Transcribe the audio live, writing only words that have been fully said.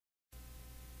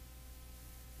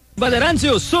Bandeirantes e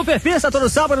o Super Pista, todo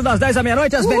sábado das 10 à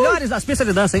meia-noite, as melhores das pistas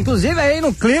de dança, inclusive aí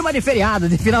no clima de feriado,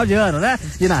 de final de ano, né?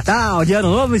 De Natal, de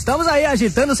Ano Novo, estamos aí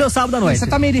agitando o seu sábado à noite. Você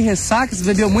tá meio de ressaca, você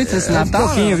bebeu muito nesse Natal? Um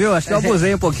pouquinho, viu? Acho que eu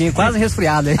abusei um pouquinho, quase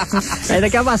resfriado aí. Ainda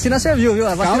que a vacina serviu, viu?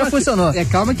 A vacina funcionou.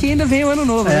 Calma que ainda vem o Ano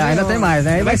Novo. Né? Ainda tem mais,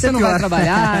 né? Aí vai ser você não pior. vai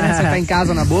trabalhar, né? Você tá em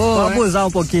casa na boa. Vou abusar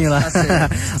um pouquinho lá.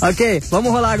 Tá ok,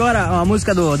 vamos rolar agora a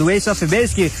música do Ace of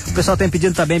Base, que o pessoal tem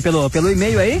pedido também pelo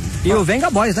e-mail aí. E o Venga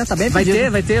Boys, né? Tá bem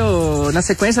pedido. Vai ter na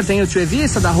sequência tem o Tio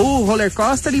Vista, da Rua, Roller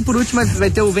Coaster e por último vai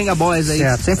ter o Venga Boys aí.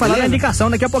 Certo, sem falar da indicação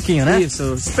daqui a pouquinho, né?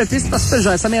 Isso, Super Pista tá super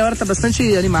jóia. Essa meia hora tá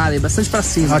bastante animada e bastante pra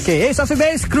cima. Ok, Ace of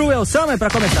Base, Cruel Summer pra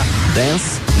começar.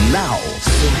 Dance Now,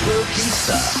 Super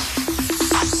Pista.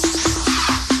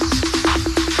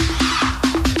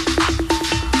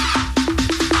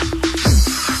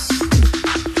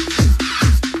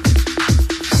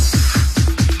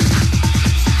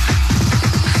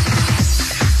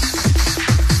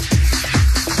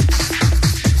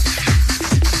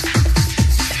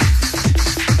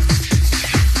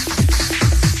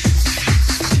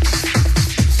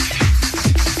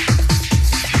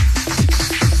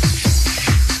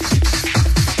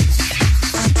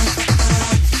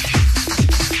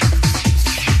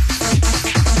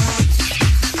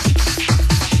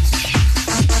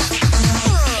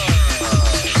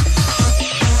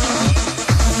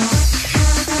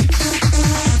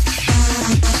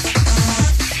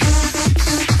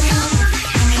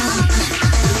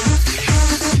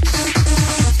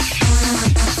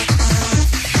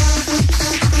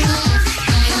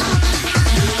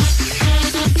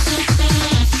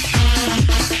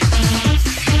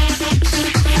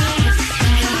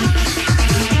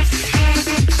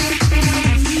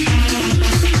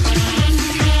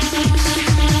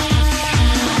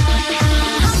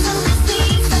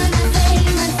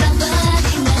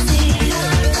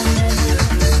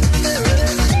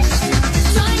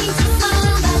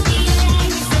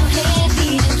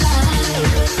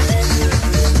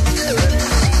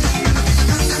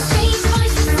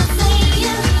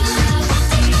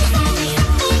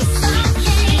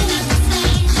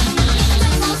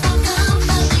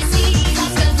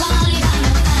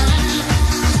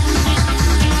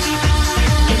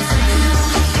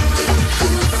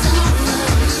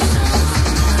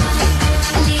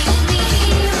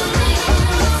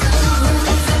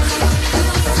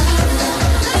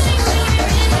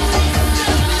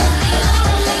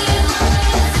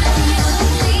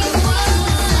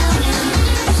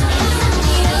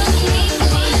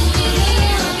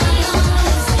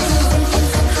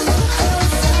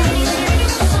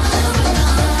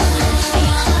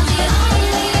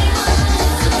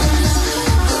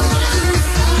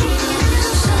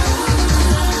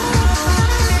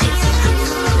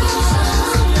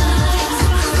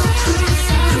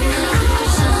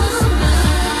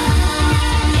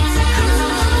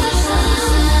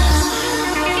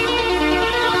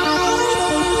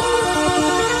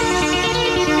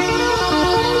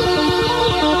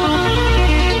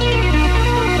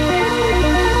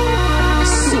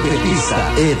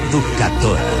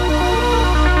 Educadora.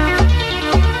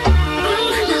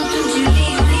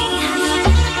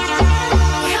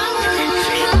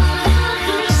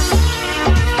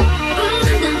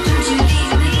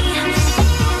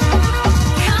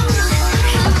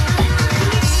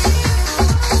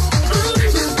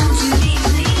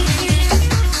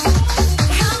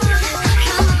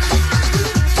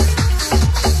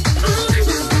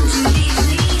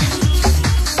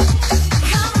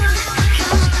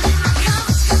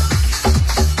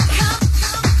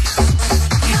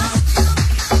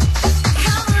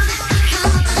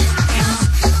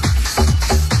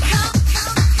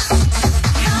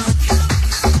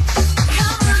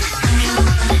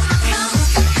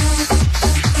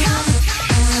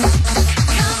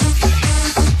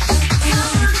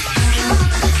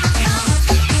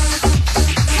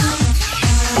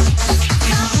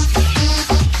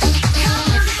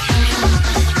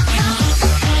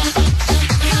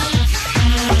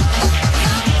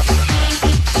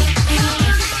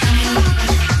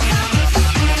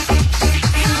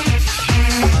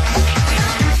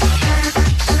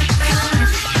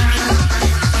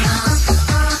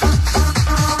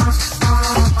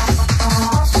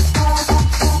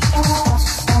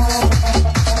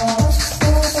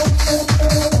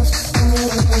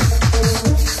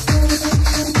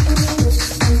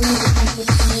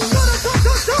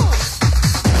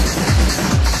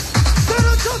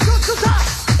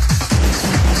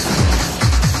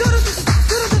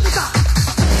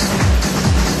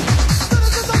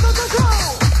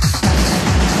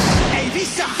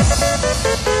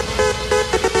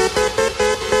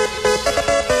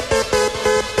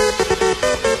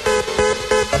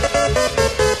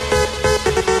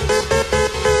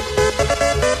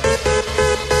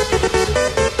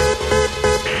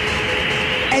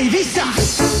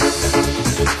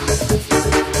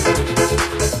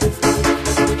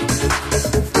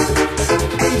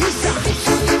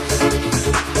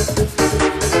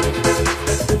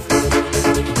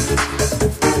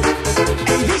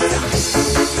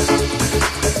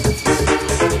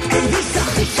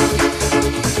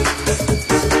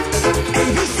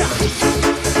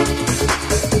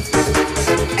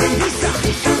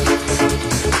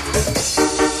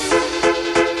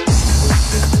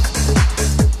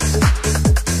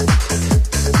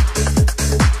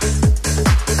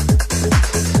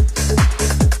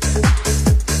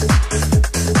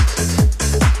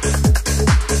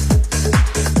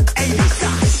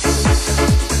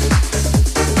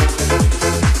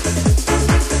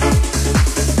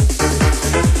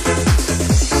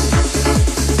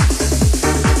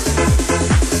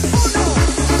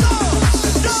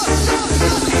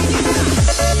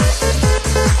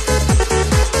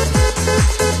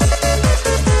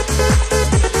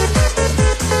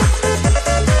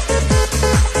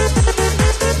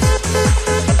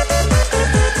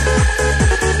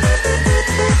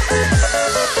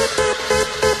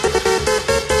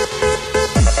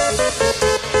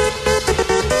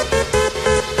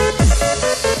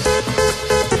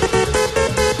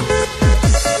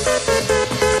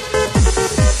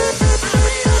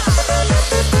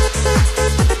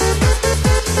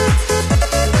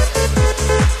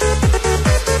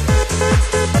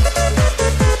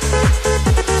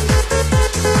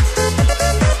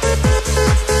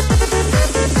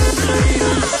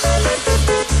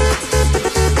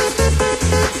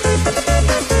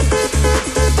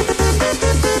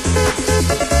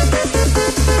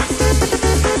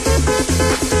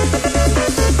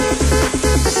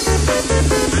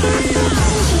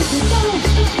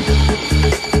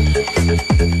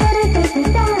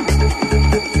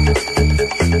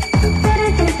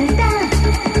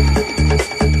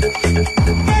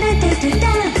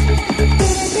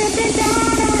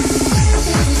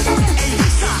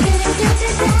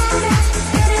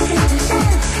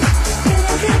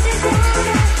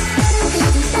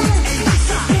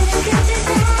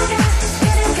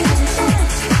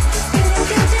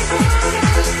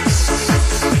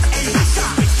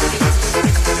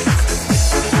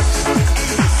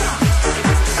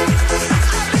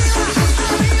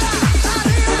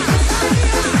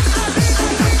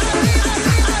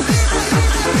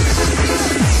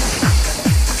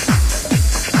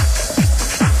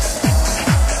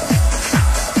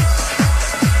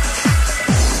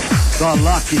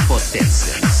 Coloque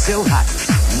potência no seu rádio.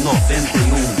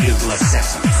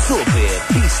 91,7. Super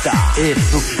Pista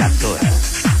Educadora.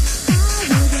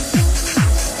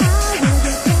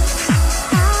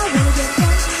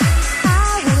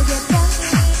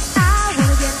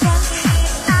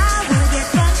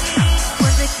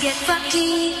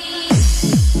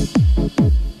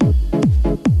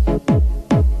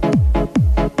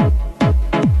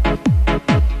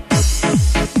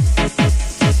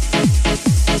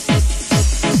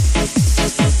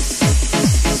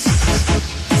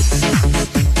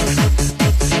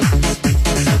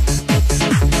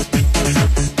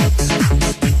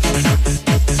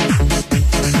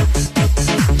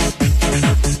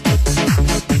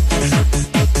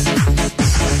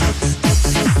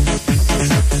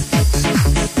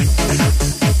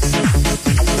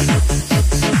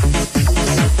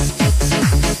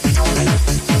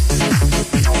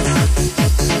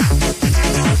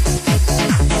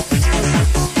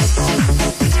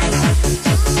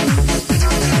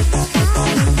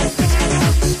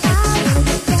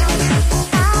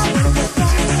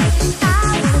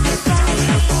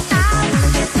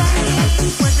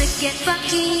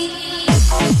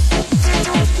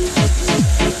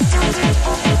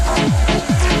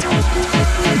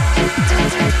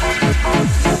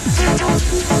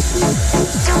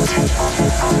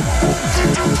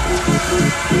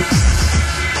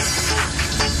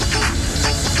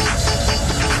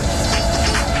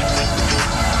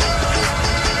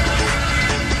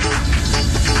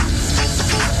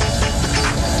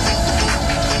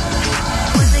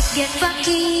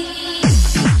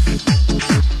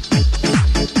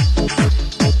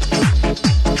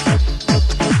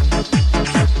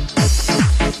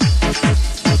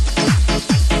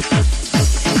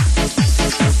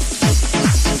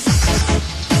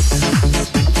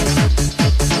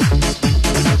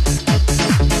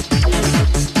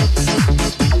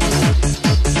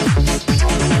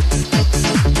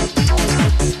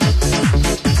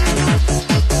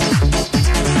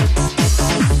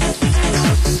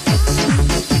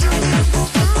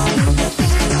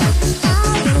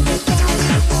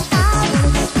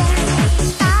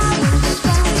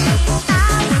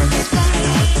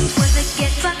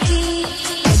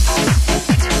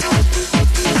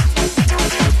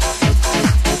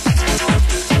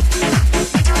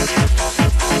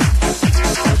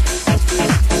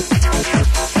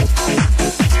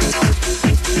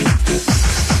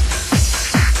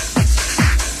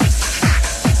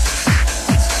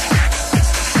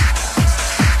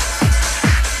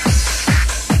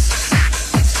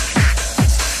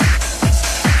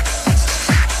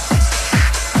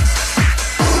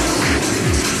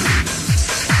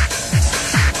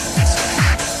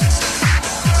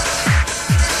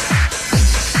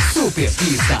 Super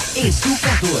Pista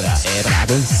Educadora. É pra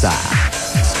dançar.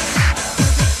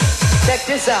 Check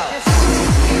this out.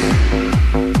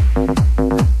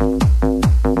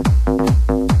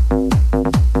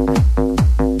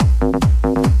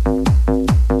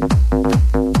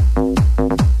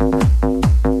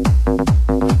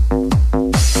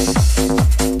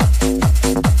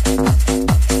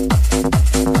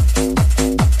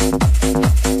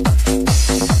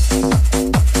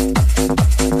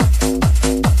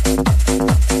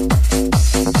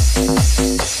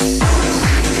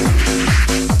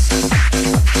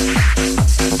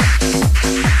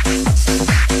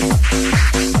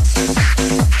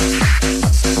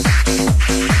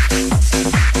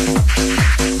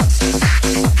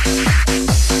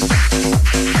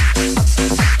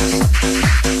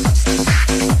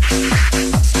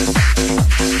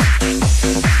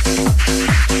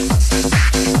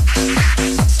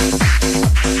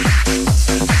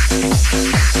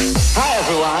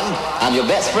 I'm your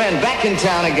best friend back in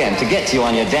town again to get you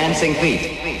on your dancing feet.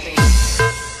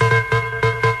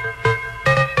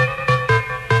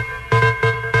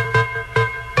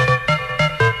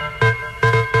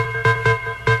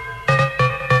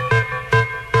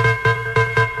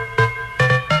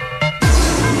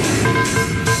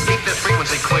 Keep this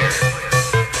frequency clear.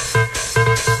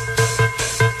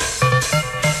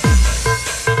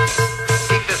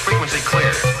 Keep this frequency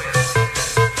clear.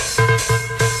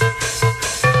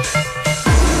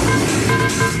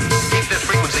 Keep this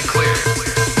frequency clear.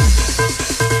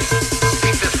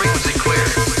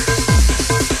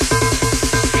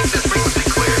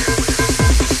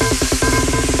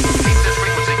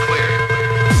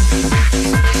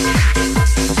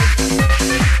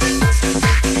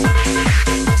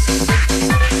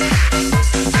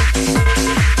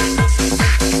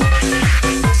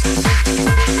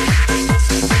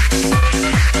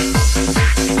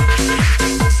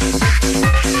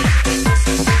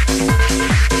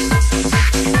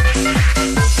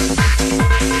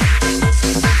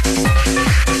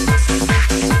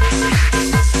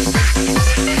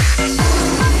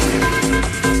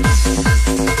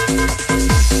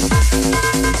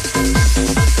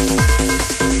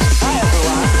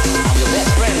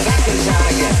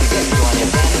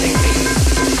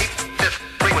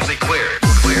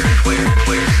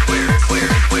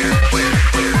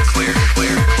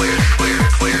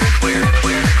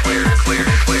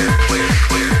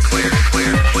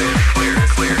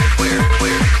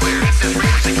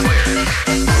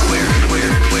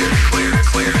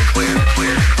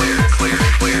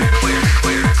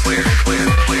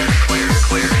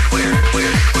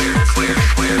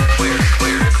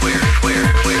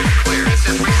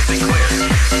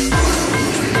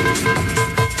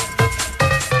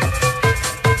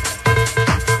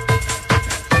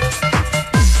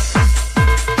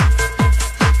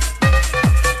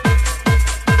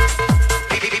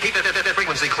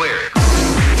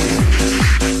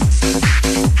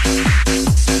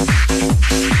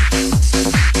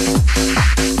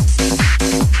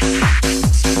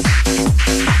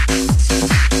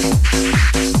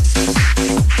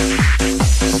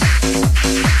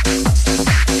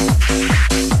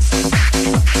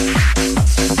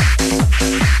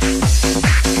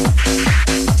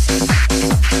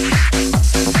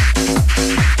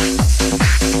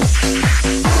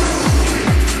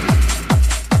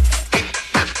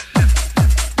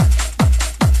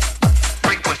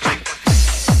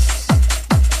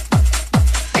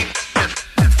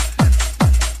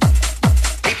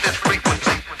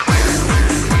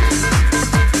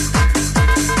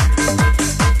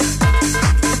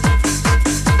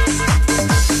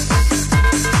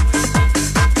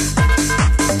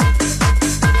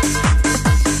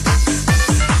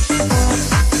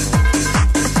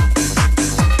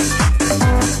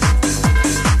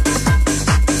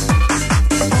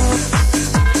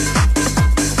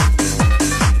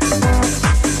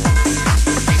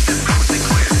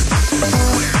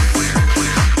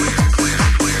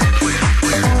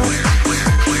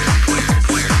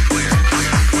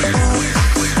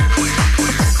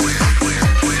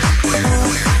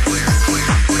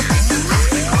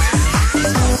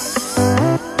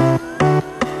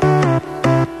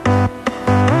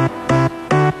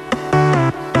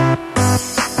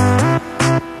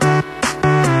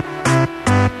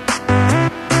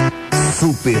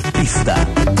 Super Pista.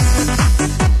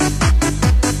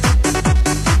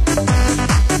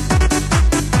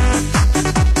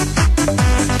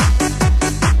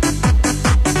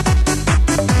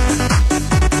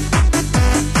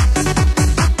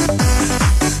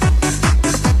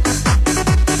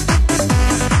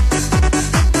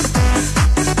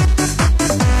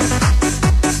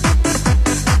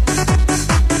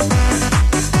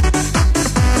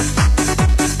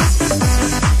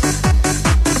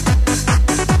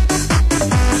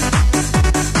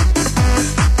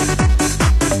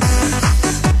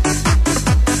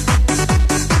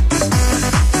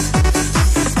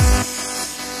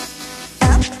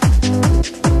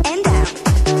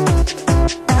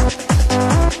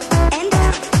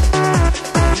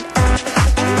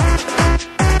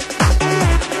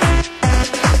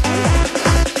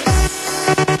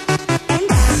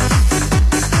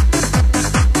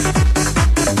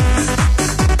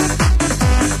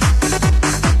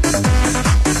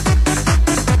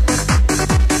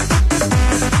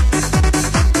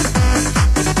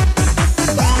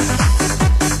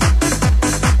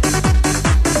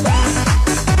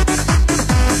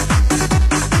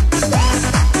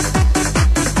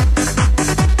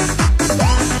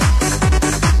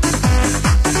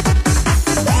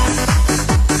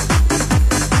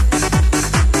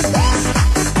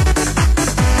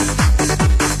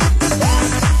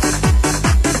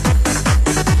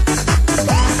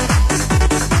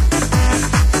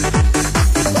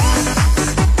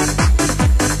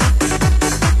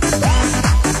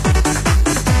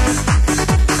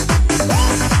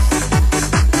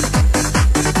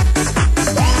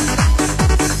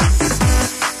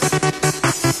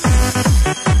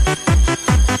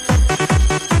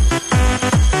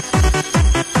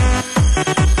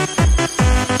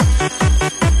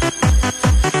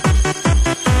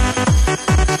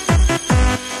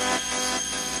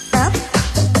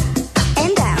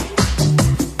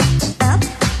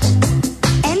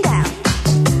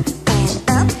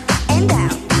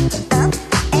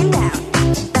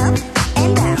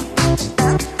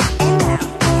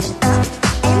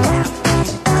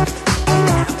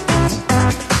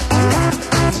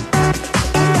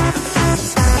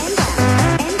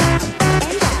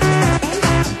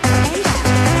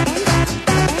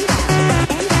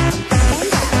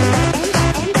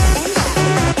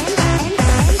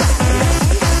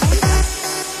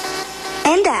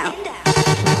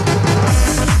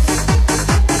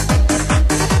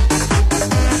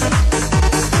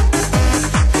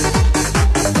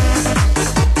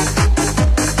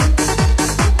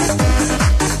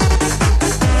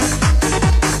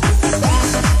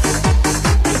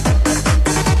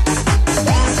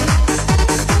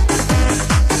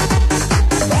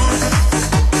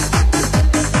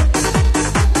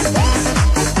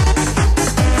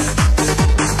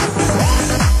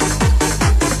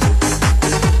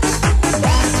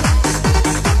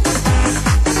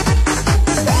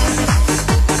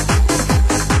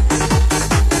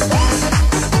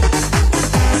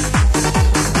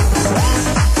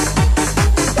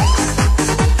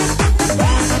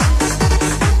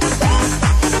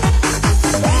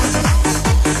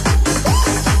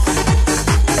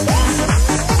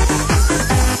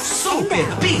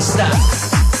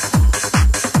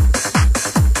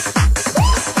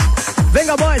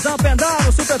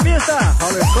 Super Pista,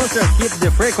 Roller Coaster Keep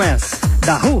the Frequency.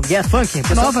 Da Who, Get Funky.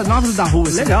 Novas da Who.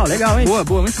 Assim. Legal, hein?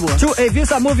 Boa, muito boa. To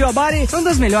Evisa Move Your Body. Foi uma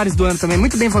das melhores do ano também,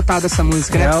 muito bem votada essa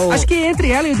música, né? Acho que entre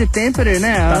ela e The Temperer,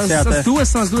 né? As duas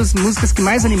são as duas músicas que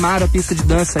mais animaram a pista de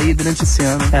dança aí durante esse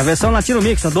ano. É a versão Latino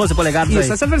Mix, são 12 polegadas aí.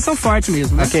 Isso, essa é a versão forte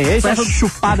mesmo, né? Ok, foi essa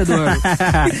chupada do ano.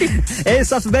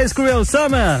 Ace of Base Cruel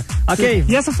Summer. Ok.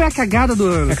 E essa foi a cagada do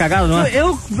ano. A cagada do ano?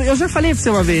 Eu já falei pra você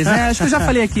uma vez, né? Acho que eu já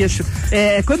falei aqui,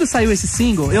 quando saiu esse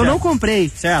single, eu não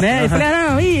comprei, né? E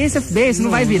falei, Ace of Base não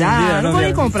vai virar. Não vou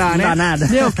nem comprar, né? Não dá nada.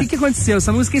 Meu, o que aconteceu?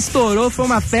 Essa música estourou, foi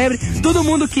uma febre, todo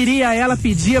mundo queria ela,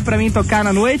 pedia pra mim tocar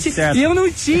na noite, certo. E eu não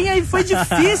tinha e foi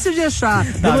difícil de achar.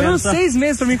 Demorou 6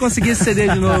 meses pra mim conseguir esse CD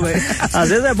de novo. Aí. Às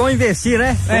vezes é bom investir,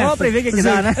 né? Vamos pra ver o que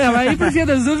dá, né? Aí por via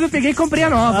das dúvidas eu peguei e comprei a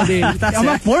nova dele. Tá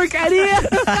uma porcaria!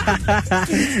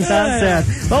 Tá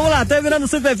certo. Vamos lá, terminando o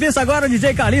Super Pista, agora o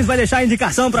DJ Carlinhos vai deixar a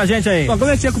indicação pra gente aí. Bom,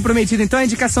 como eu tinha comprometido, então a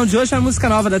indicação de hoje é uma música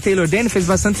nova da Taylor Dane, fez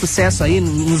bastante sucesso aí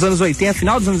nos anos 80,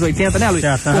 final dos anos 80, né, Luiz?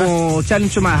 Certo, com o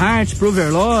Challenge to My Heart, Prove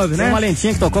Your Love, né? Tem uma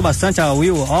lentinha que tocou bastante, a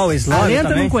Will Always Love. A lenta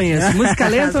também. Eu não conheço, música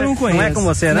lenta eu não conheço. Não é com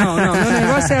você, né? Não, meu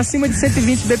negócio é acima de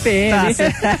 120 BPM. Tá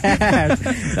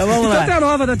então vamos lá. Então tem a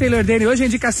nova da Taylor Dane hoje, a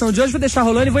indicação de hoje, vou deixar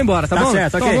rolando e vou embora, tá bom?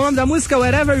 Certo, então ok. o nome da música é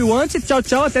Wherever You Want,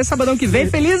 tchau, até sabadão que vem,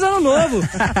 feliz ano novo!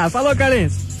 Falou,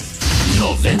 Carlinhos!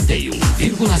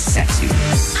 91,7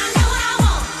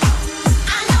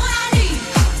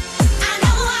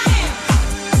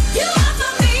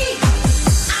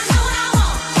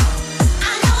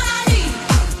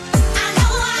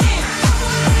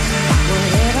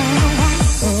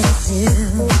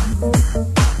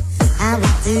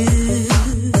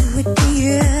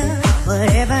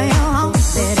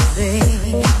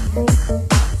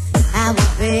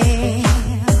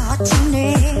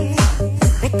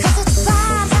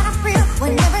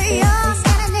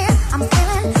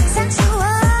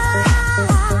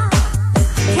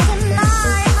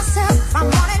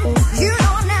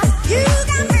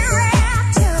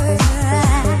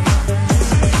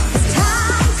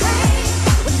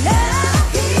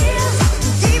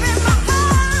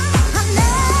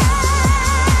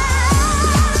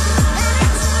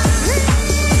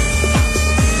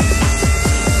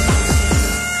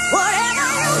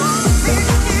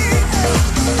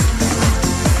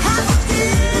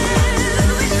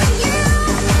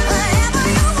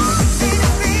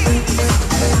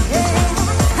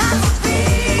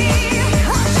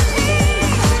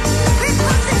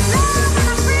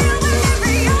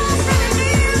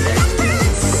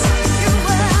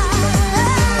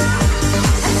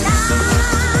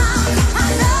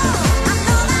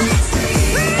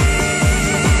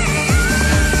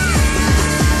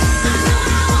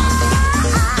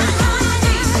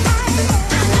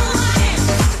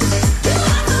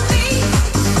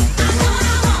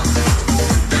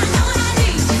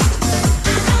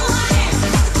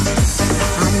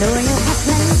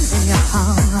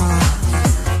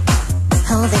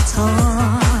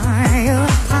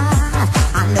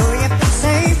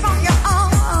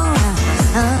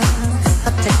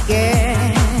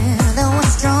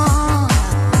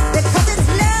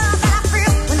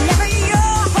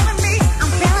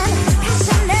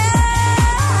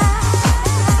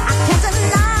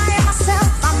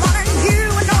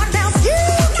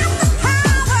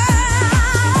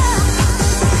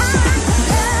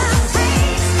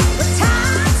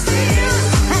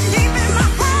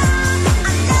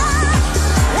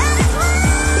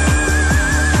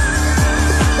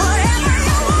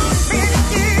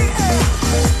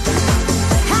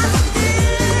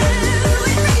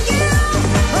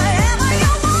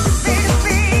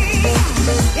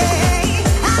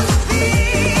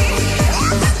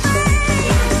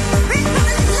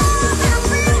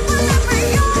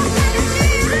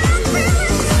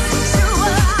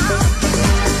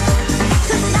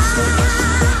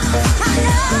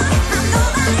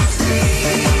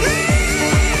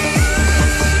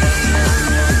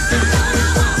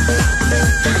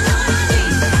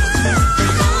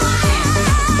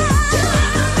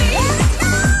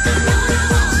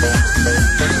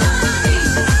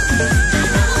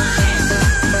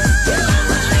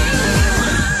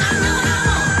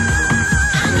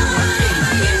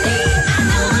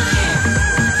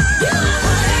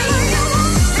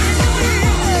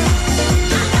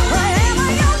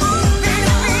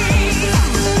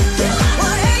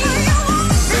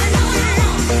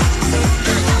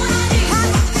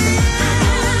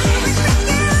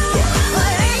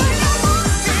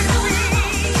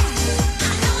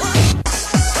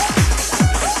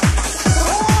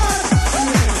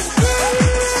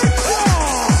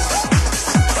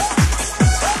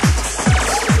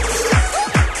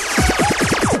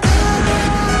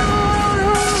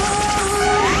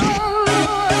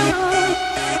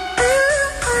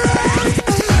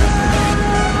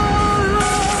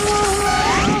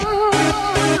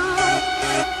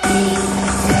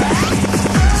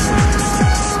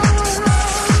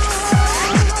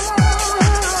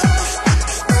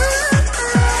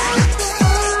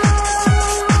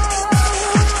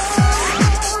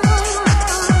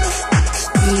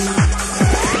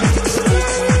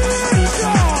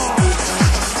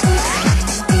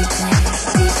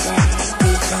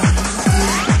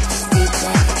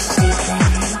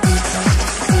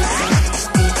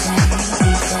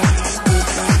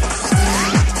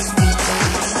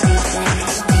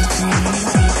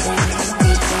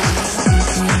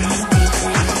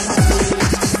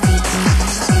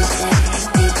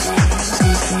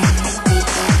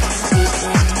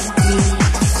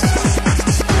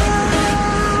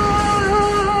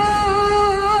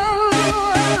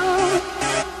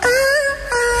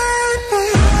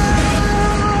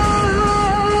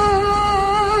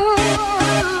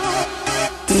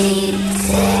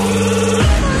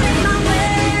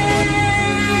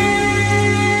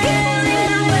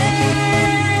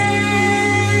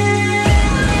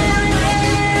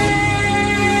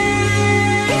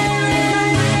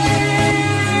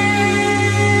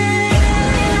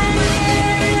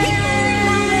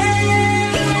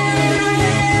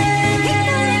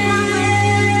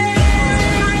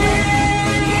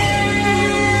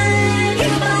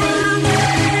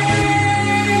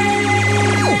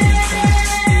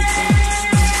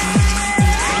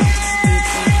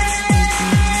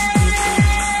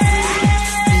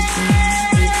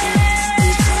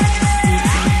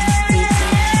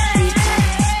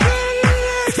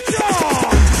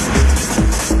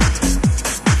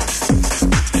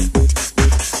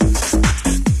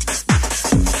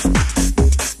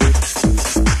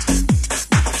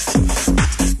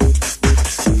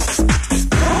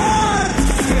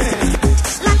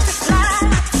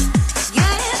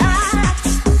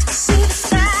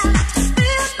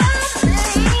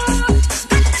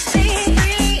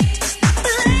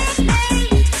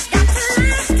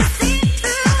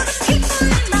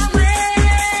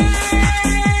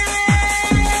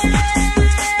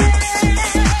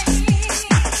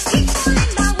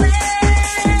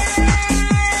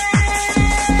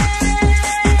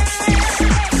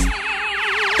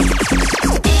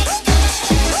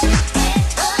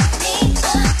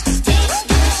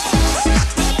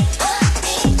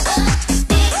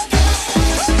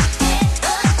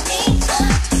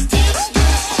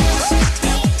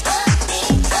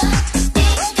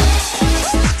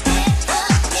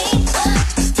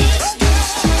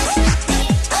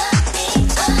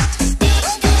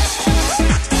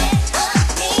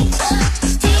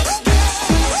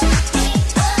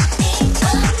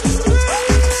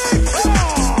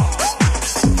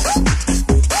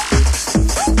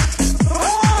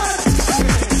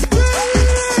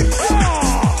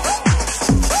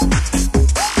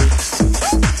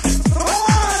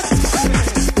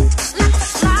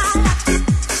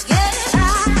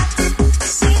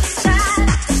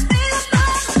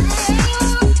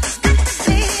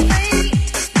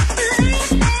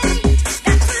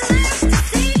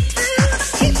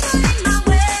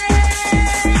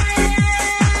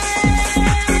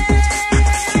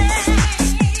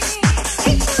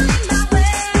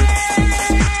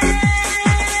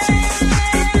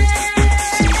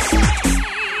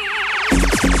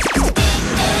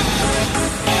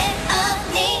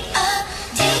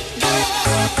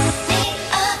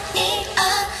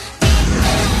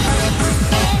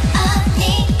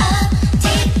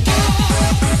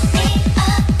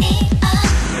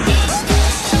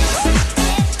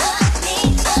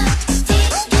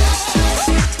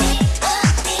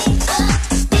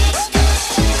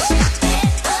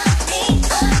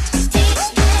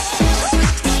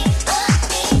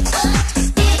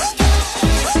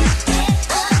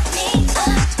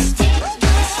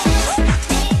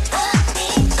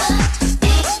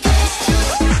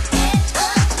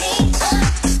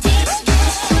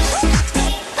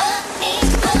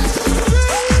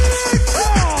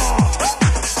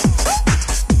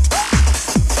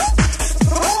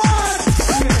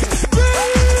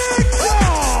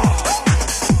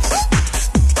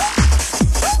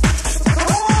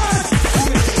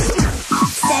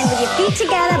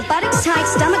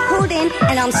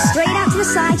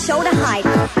 your side, shoulder height.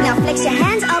 Now flex your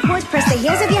hands upward, press the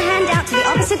heels of your hand out to the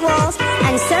opposite walls,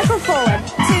 and circle forward.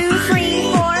 2,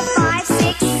 3, 4, 5.